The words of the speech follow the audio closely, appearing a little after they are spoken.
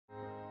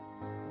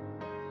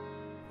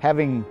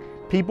having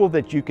people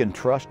that you can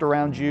trust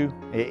around you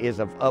is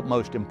of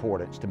utmost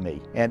importance to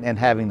me, and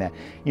having that.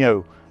 You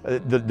know,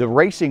 the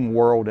racing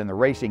world and the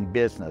racing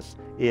business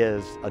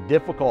is a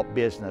difficult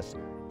business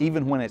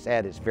even when it's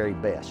at its very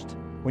best.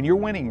 When you're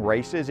winning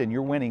races and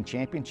you're winning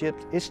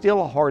championships, it's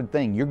still a hard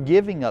thing. You're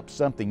giving up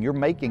something, you're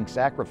making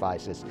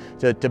sacrifices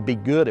to be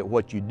good at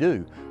what you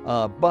do.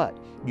 But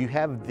you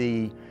have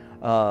the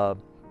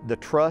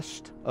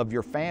trust of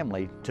your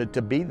family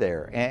to be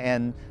there.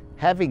 And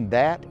having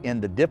that in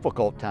the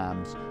difficult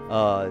times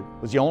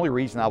was the only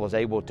reason I was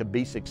able to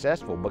be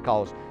successful,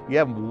 because you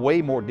have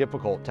way more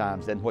difficult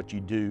times than what you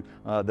do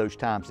those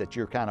times that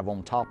you're kind of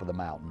on top of the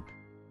mountain.